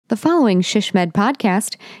The following SHSMD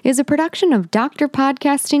podcast is a production of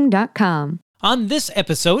drpodcasting.com. On this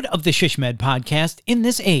episode of the SHSMD podcast, in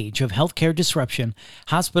this age of healthcare disruption,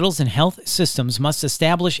 hospitals and health systems must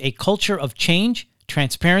establish a culture of change,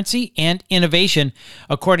 transparency, and innovation,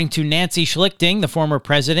 according to Nancy Schlichting, the former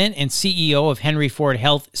president and CEO of Henry Ford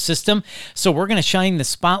Health System. So we're going to shine the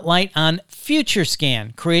spotlight on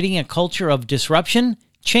FutureScan, creating a culture of disruption,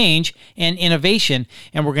 change, and innovation.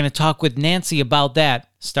 And we're going to talk with Nancy about that,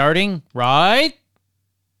 starting right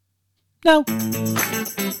now.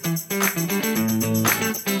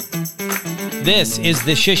 This is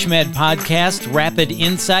the SHSMD podcast, rapid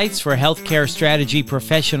insights for healthcare strategy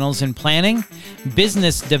professionals in planning,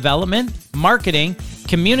 business development, marketing,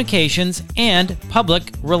 communications, and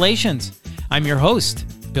public relations. I'm your host,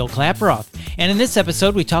 Bill Klaproth, and in this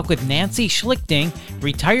episode, we talk with Nancy Schlichting,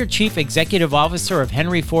 retired Chief Executive Officer of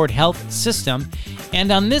Henry Ford Health System,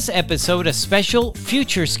 and on this episode, a special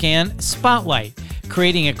FutureScan spotlight,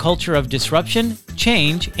 creating a culture of disruption,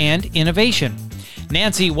 change, and innovation.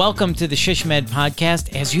 Nancy, welcome to the SHSMD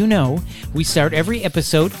podcast. As you know, we start every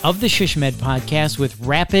episode of the SHSMD podcast with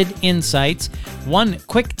rapid insights, one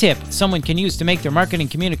quick tip someone can use to make their marketing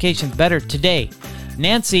communications better today.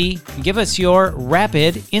 Nancy, give us your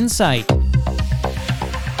rapid insight.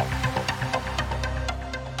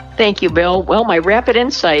 Thank you, Bill. Well, my rapid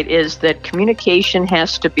insight is that communication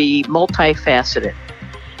has to be multifaceted,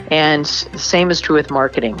 and the same is true with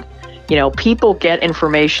marketing. You know, people get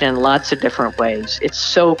information in lots of different ways. It's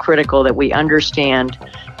so critical that we understand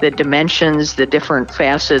the dimensions, the different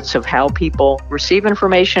facets of how people receive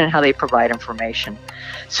information and how they provide information.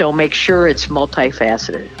 So make sure it's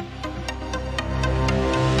multifaceted.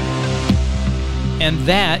 And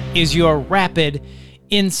that is your rapid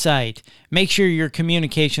insight. Make sure your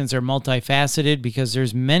communications are multifaceted because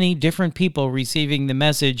there's many different people receiving the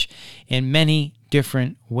message in many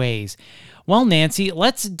different ways. Well, Nancy,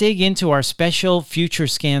 let's dig into our special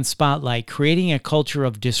FutureScan spotlight, creating a culture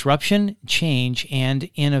of disruption, change, and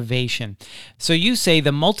innovation. So you say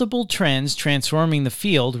the multiple trends transforming the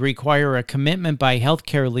field require a commitment by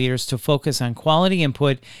healthcare leaders to focus on quality and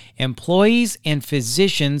put employees and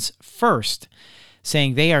physicians first,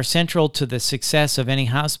 saying they are central to the success of any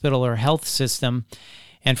hospital or health system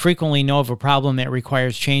and frequently know of a problem that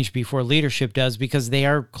requires change before leadership does because they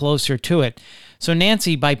are closer to it. So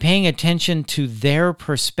Nancy, by paying attention to their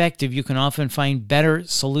perspective, you can often find better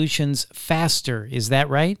solutions faster. Is that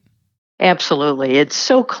right? Absolutely. It's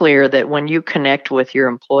so clear that when you connect with your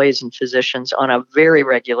employees and physicians on a very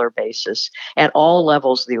regular basis at all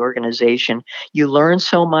levels of the organization, you learn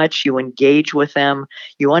so much, you engage with them,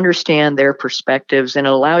 you understand their perspectives, and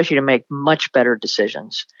it allows you to make much better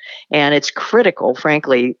decisions. And it's critical,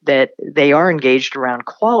 frankly, that they are engaged around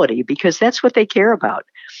quality because that's what they care about.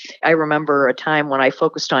 I remember a time when I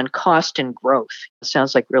focused on cost and growth. It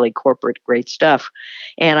sounds like really corporate great stuff.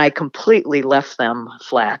 And I completely left them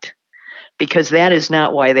flat, because that is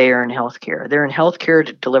not why they are in healthcare. They're in healthcare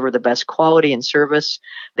to deliver the best quality and service.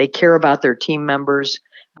 They care about their team members.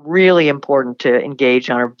 Really important to engage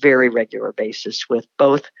on a very regular basis with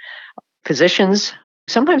both physicians.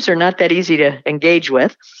 Sometimes they're not that easy to engage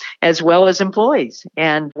with, as well as employees.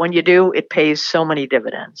 And when you do, it pays so many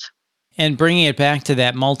dividends. And bringing it back to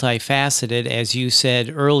that multifaceted, as you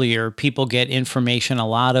said earlier, people get information a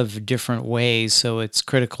lot of different ways, so it's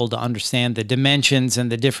critical to understand the dimensions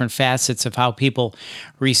and the different facets of how people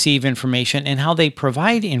receive information and how they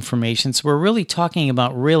provide information. So we're really talking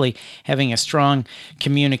about really having a strong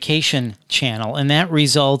communication channel, and that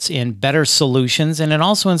results in better solutions, and it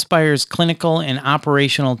also inspires clinical and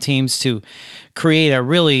operational teams to create a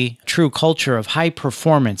really true culture of high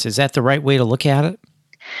performance. Is that the right way to look at it?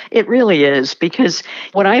 It really is, because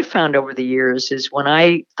what I've found over the years is when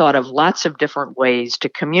I thought of lots of different ways to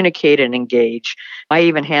communicate and engage, I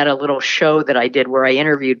even had a little show that I did where I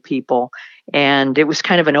interviewed people, and it was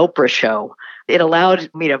kind of an Oprah show. It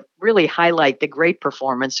allowed me to really highlight the great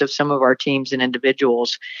performance of some of our teams and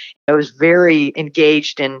individuals. I was very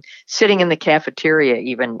engaged in sitting in the cafeteria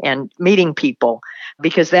even and meeting people,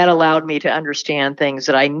 because that allowed me to understand things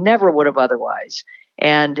that I never would have otherwise.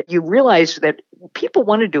 And you realize that people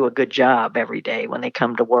want to do a good job every day when they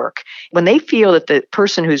come to work. When they feel that the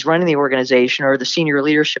person who's running the organization or the senior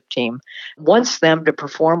leadership team wants them to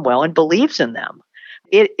perform well and believes in them,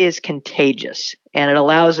 it is contagious. And it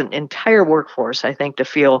allows an entire workforce, I think, to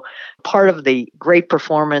feel part of the great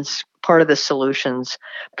performance, part of the solutions,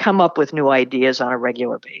 come up with new ideas on a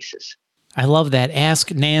regular basis. I love that. Ask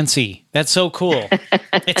Nancy. That's so cool.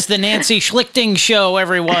 It's the Nancy Schlichting Show,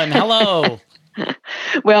 everyone. Hello.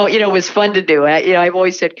 Well, it was fun to do. I've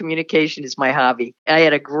always said communication is my hobby. I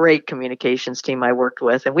had a great communications team I worked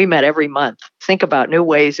with, and we met every month. Think about new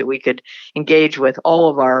ways that we could engage with all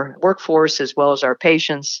of our workforce as well as our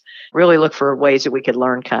patients, really look for ways that we could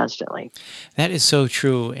learn constantly. That is so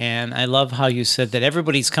true. And I love how you said that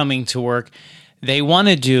everybody's coming to work. They want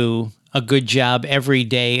to do a good job every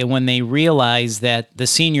day. And when they realize that the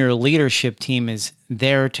senior leadership team is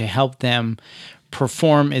there to help them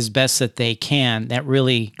perform as best that they can, that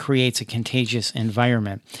really creates a contagious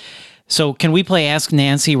environment. So can we play Ask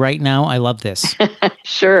Nancy right now? I love this.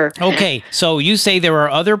 Sure. Okay, so you say there are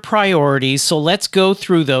other priorities, so let's go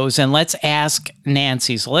through those and let's ask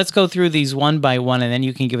Nancy. So let's go through these one by one, and then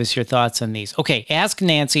you can give us your thoughts on these. Okay, Ask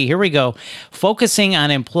Nancy, here we go. Focusing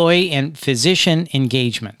on employee and physician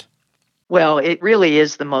engagement. Well, it really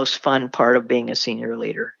is the most fun part of being a senior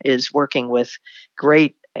leader, is working with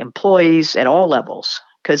great employees at all levels.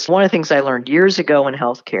 Because one of the things I learned years ago in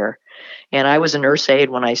healthcare, and I was a nurse aide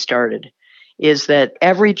when I started, is that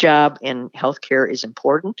every job in healthcare is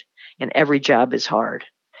important and every job is hard.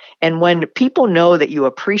 And when people know that you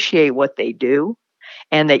appreciate what they do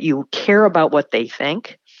and that you care about what they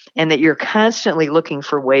think, and that you're constantly looking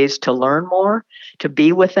for ways to learn more, to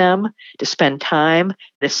be with them, to spend time,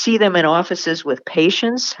 to see them in offices with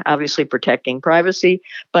patients, obviously protecting privacy,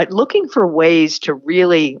 but looking for ways to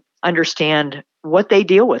really understand what they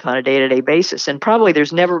deal with on a day-to-day basis. And probably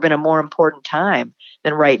there's never been a more important time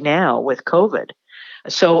than right now with COVID.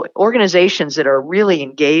 So organizations that are really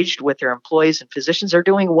engaged with their employees and physicians are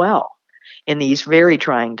doing well in these very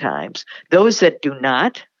trying times. Those that do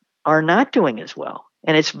not are not doing as well.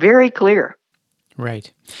 And it's very clear.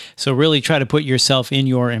 Right. So really try to put yourself in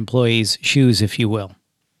your employees' shoes, if you will.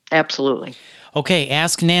 Absolutely. Okay,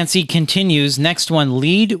 Ask Nancy continues. Next one,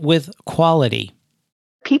 lead with quality.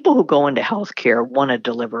 People who go into healthcare want to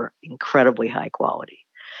deliver incredibly high quality.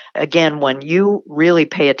 Again, when you really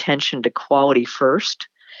pay attention to quality first,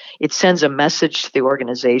 it sends a message to the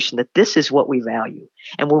organization that this is what we value,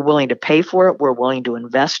 and we're willing to pay for it. We're willing to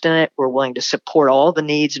invest in it. We're willing to support all the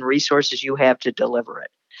needs and resources you have to deliver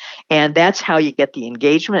it. And that's how you get the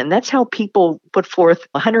engagement. And that's how people put forth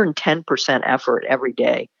 110% effort every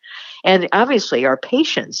day. And obviously, our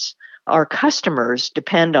patients, our customers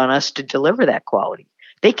depend on us to deliver that quality.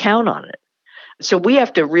 They count on it. So we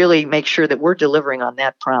have to really make sure that we're delivering on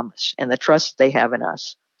that promise and the trust they have in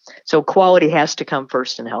us. So quality has to come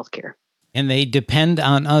first in healthcare. And they depend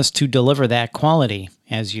on us to deliver that quality,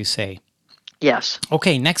 as you say. Yes.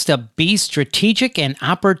 Okay, next up, be strategic and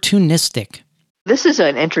opportunistic. This is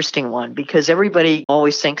an interesting one because everybody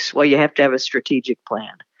always thinks, well, you have to have a strategic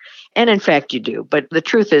plan. And in fact, you do. But the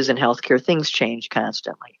truth is in healthcare, things change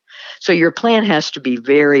constantly. So your plan has to be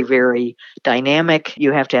very, very dynamic.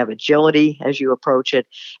 You have to have agility as you approach it.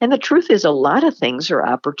 And the truth is a lot of things are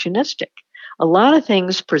opportunistic. A lot of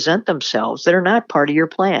things present themselves that are not part of your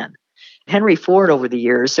plan. Henry Ford, over the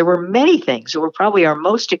years, there were many things that were probably our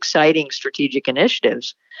most exciting strategic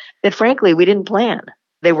initiatives that, frankly, we didn't plan.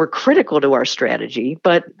 They were critical to our strategy,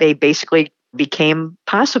 but they basically became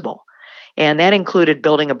possible. And that included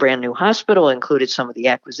building a brand new hospital, included some of the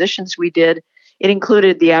acquisitions we did. It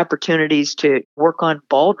included the opportunities to work on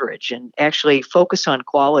Baldrige and actually focus on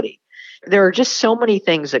quality. There are just so many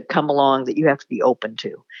things that come along that you have to be open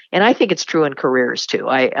to. And I think it's true in careers too.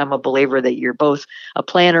 I'm a believer that you're both a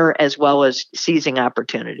planner as well as seizing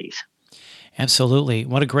opportunities. Absolutely.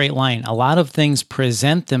 What a great line. A lot of things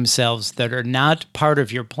present themselves that are not part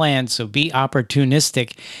of your plan, so be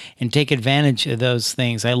opportunistic and take advantage of those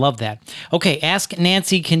things. I love that. Okay, Ask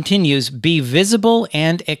Nancy continues, be visible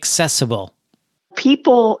and accessible.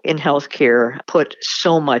 People in healthcare put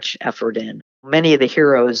so much effort in. Many of the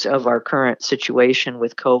heroes of our current situation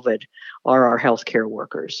with COVID are our healthcare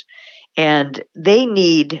workers. And they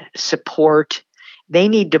need support. They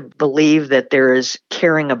need to believe that there is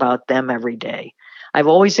caring about them every day. I've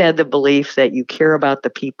always had the belief that you care about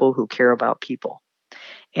the people who care about people.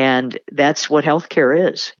 And that's what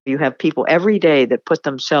healthcare is. You have people every day that put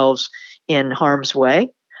themselves in harm's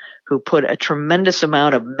way, who put a tremendous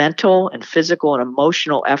amount of mental and physical and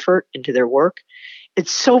emotional effort into their work.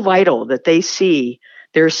 It's so vital that they see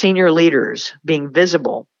their senior leaders being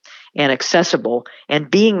visible and accessible and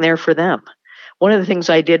being there for them. One of the things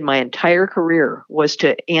I did my entire career was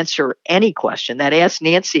to answer any question. That Ask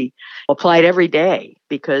Nancy applied every day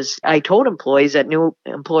because I told employees at new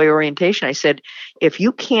employee orientation, I said, if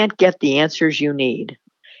you can't get the answers you need,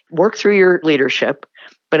 work through your leadership.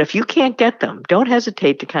 But if you can't get them, don't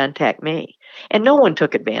hesitate to contact me And no one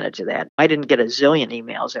took advantage of that. I didn't get a zillion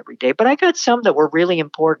emails every day, but I got some that were really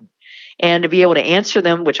important. And to be able to answer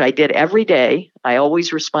them, which I did every day, I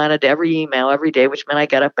always responded to every email every day, which meant I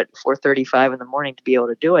got up at 4:35 in the morning to be able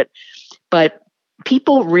to do it. But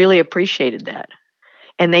people really appreciated that.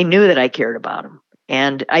 And they knew that I cared about them.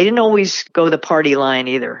 And I didn't always go the party line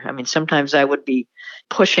either. I mean, sometimes I would be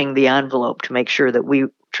pushing the envelope to make sure that we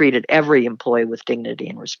treated every employee with dignity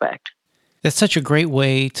and respect. That's such a great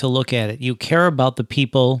way to look at it. You care about the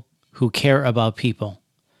people who care about people.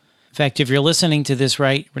 In fact, if you're listening to this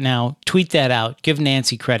right now, tweet that out. Give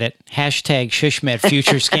Nancy credit.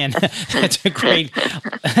 #ShishMedFutureScan.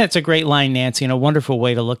 That's a great line, Nancy, and a wonderful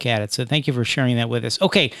way to look at it. So thank you for sharing that with us.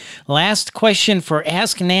 Okay, last question for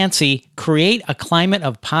Ask Nancy. Create a climate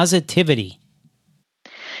of positivity.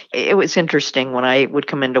 It was interesting when I would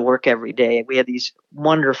come into work every day. We had these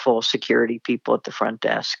wonderful security people at the front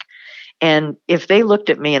desk. And if they looked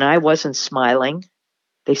at me and I wasn't smiling,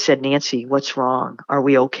 they said, "Nancy, what's wrong? Are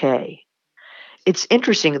we okay?" It's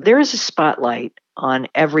interesting. There is a spotlight on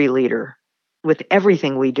every leader with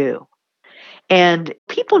everything we do. And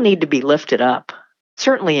people need to be lifted up,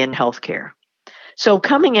 certainly in healthcare. So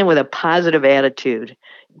coming in with a positive attitude,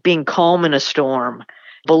 being calm in a storm,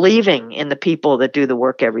 believing in the people that do the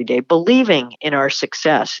work every day, believing in our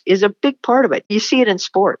success is a big part of it. You see it in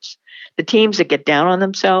sports. The teams that get down on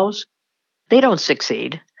themselves, they don't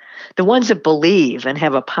succeed. The ones that believe and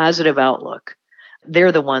have a positive outlook,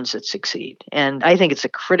 they're the ones that succeed. And I think it's a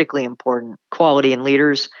critically important quality in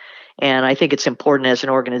leaders. And I think it's important as an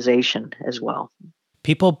organization as well.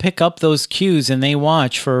 People pick up those cues and they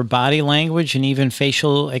watch for body language and even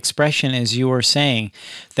facial expression, as you were saying.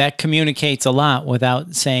 That communicates a lot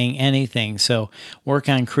without saying anything. So work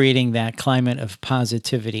on creating that climate of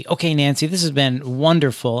positivity. Okay, Nancy, this has been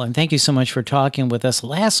wonderful. And thank you so much for talking with us.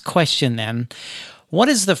 Last question then. What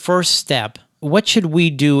is the first step? What should we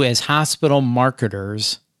do as hospital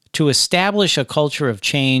marketers to establish a culture of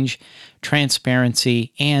change,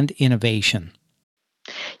 transparency, and innovation?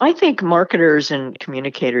 I think marketers and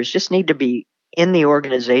communicators just need to be in the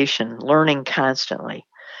organization, learning constantly,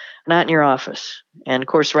 not in your office. And of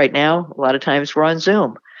course, right now, a lot of times we're on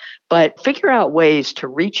Zoom. But figure out ways to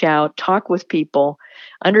reach out, talk with people,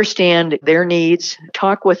 understand their needs,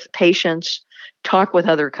 talk with patients, talk with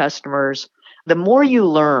other customers. The more you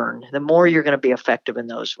learn, the more you're going to be effective in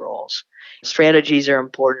those roles. Strategies are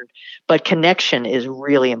important, but connection is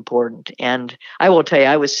really important. And I will tell you,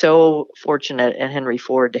 I was so fortunate at Henry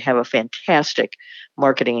Ford to have a fantastic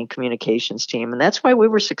marketing and communications team. And that's why we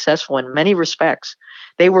were successful in many respects.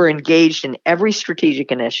 They were engaged in every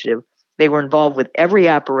strategic initiative. They were involved with every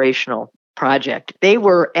operational project. They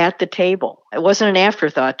were at the table. It wasn't an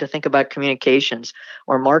afterthought to think about communications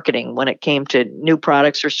or marketing when it came to new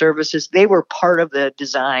products or services. They were part of the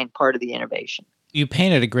design, part of the innovation. You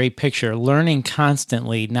painted a great picture, learning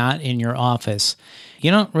constantly, not in your office. You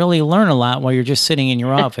don't really learn a lot while you're just sitting in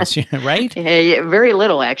your office, right? Yeah, very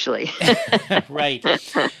little, actually. Right.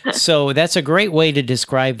 So that's a great way to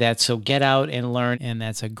describe that. So get out and learn, and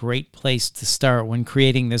that's a great place to start when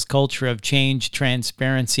creating this culture of change,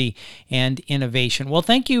 transparency, and innovation. Well,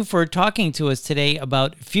 thank you for talking to us today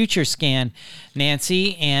about FutureScan,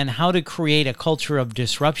 Nancy, and how to create a culture of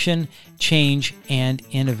disruption, change, and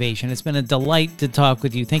innovation. It's been a delight to talk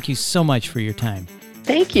with you. Thank you so much for your time.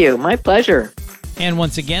 Thank you. My pleasure. And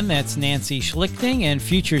once again, that's Nancy Schlichting, and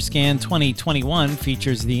FutureScan 2021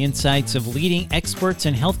 features the insights of leading experts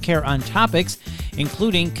in healthcare on topics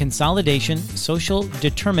including consolidation, social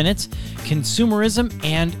determinants, consumerism,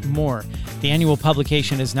 and more. The annual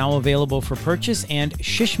publication is now available for purchase, and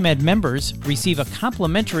ShishMed members receive a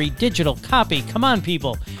complimentary digital copy. Come on,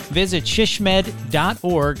 people. Visit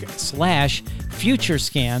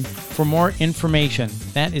shishmed.org/FutureScan for more information.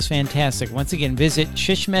 That is fantastic. Once again, visit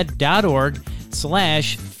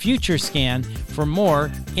shishmed.org/FutureScan for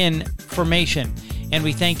more information. And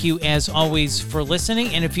we thank you, as always, for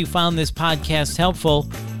listening. And if you found this podcast helpful,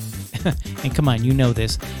 and come on, you know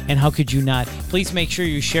this, and how could you not? Please make sure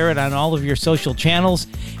you share it on all of your social channels,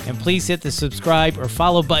 and please hit the subscribe or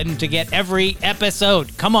follow button to get every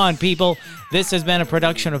episode. Come on, people. This has been a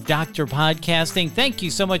production of Dr. Podcasting. Thank you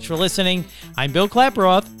so much for listening. I'm Bill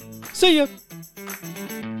Klaproth. See ya.